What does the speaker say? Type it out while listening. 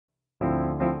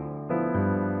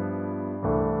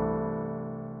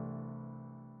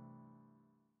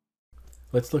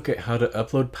Let's look at how to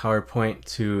upload PowerPoint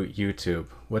to YouTube.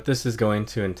 What this is going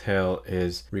to entail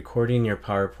is recording your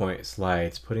PowerPoint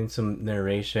slides, putting some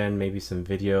narration, maybe some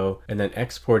video, and then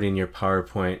exporting your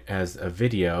PowerPoint as a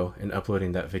video and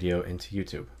uploading that video into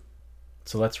YouTube.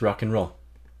 So let's rock and roll.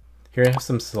 Here I have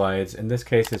some slides. In this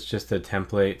case, it's just a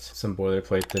template, some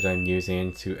boilerplate that I'm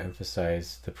using to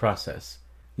emphasize the process.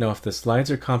 Now, if the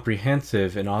slides are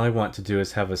comprehensive and all I want to do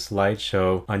is have a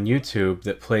slideshow on YouTube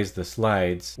that plays the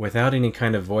slides without any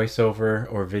kind of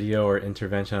voiceover or video or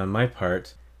intervention on my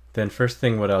part, then first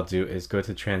thing what I'll do is go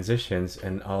to transitions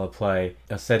and I'll apply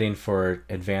a setting for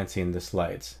advancing the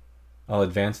slides. I'll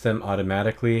advance them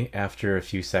automatically after a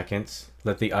few seconds,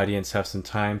 let the audience have some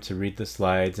time to read the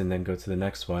slides and then go to the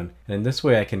next one. And in this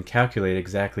way I can calculate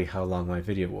exactly how long my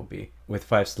video will be. With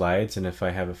 5 slides, and if I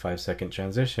have a 5-second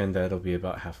transition, that'll be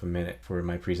about half a minute for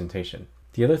my presentation.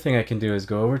 The other thing I can do is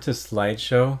go over to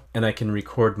slideshow and I can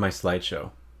record my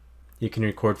slideshow. You can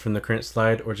record from the current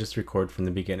slide or just record from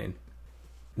the beginning.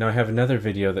 Now I have another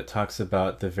video that talks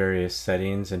about the various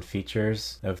settings and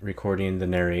features of recording the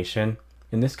narration.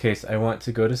 In this case, I want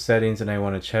to go to settings and I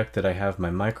want to check that I have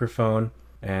my microphone,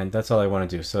 and that's all I want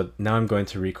to do. So now I'm going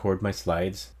to record my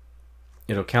slides.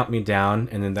 It'll count me down,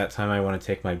 and in that time I want to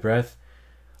take my breath.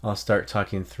 I'll start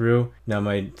talking through. Now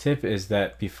my tip is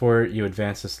that before you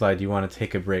advance the slide, you want to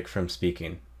take a break from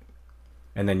speaking.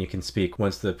 And then you can speak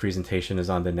once the presentation is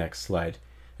on the next slide.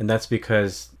 And that's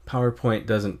because PowerPoint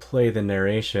doesn't play the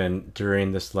narration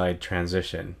during the slide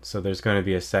transition. So there's going to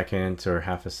be a second or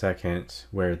half a second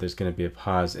where there's going to be a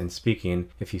pause in speaking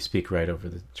if you speak right over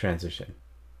the transition.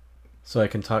 So I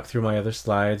can talk through my other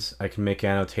slides. I can make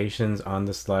annotations on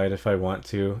the slide if I want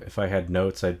to. If I had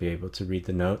notes, I'd be able to read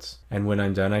the notes. And when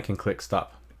I'm done, I can click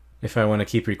stop. If I want to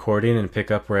keep recording and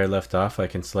pick up where I left off, I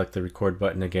can select the record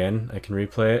button again. I can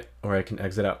replay it or I can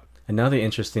exit out. And now the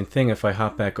interesting thing, if I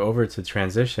hop back over to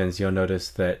transitions, you'll notice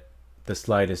that the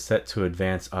slide is set to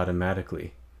advance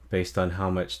automatically based on how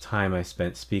much time I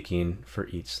spent speaking for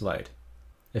each slide.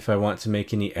 If I want to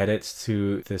make any edits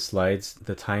to the slides,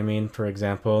 the timing, for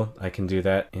example, I can do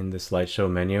that in the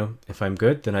slideshow menu. If I'm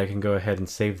good, then I can go ahead and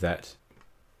save that.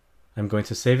 I'm going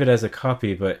to save it as a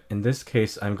copy, but in this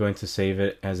case, I'm going to save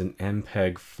it as an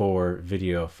MPEG-4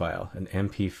 video file, an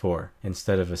MP4,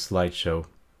 instead of a slideshow.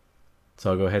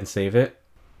 So I'll go ahead and save it,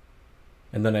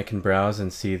 and then I can browse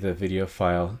and see the video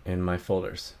file in my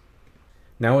folders.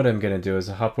 Now what I'm going to do is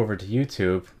I'll hop over to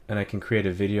YouTube and I can create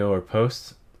a video or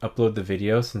post, upload the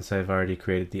video since I've already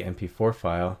created the MP4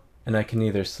 file, and I can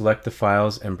either select the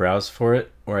files and browse for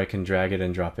it, or I can drag it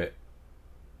and drop it.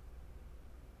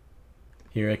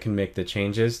 Here I can make the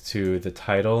changes to the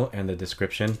title and the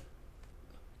description.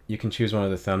 You can choose one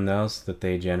of the thumbnails that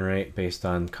they generate based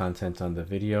on content on the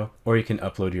video, or you can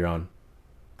upload your own.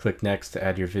 Click Next to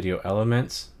add your video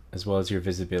elements, as well as your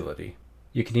visibility.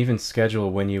 You can even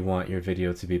schedule when you want your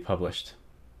video to be published.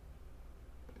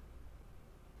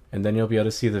 And then you'll be able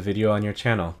to see the video on your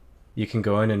channel. You can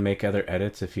go in and make other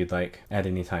edits if you'd like at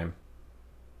any time.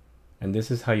 And this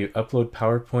is how you upload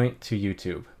PowerPoint to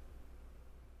YouTube.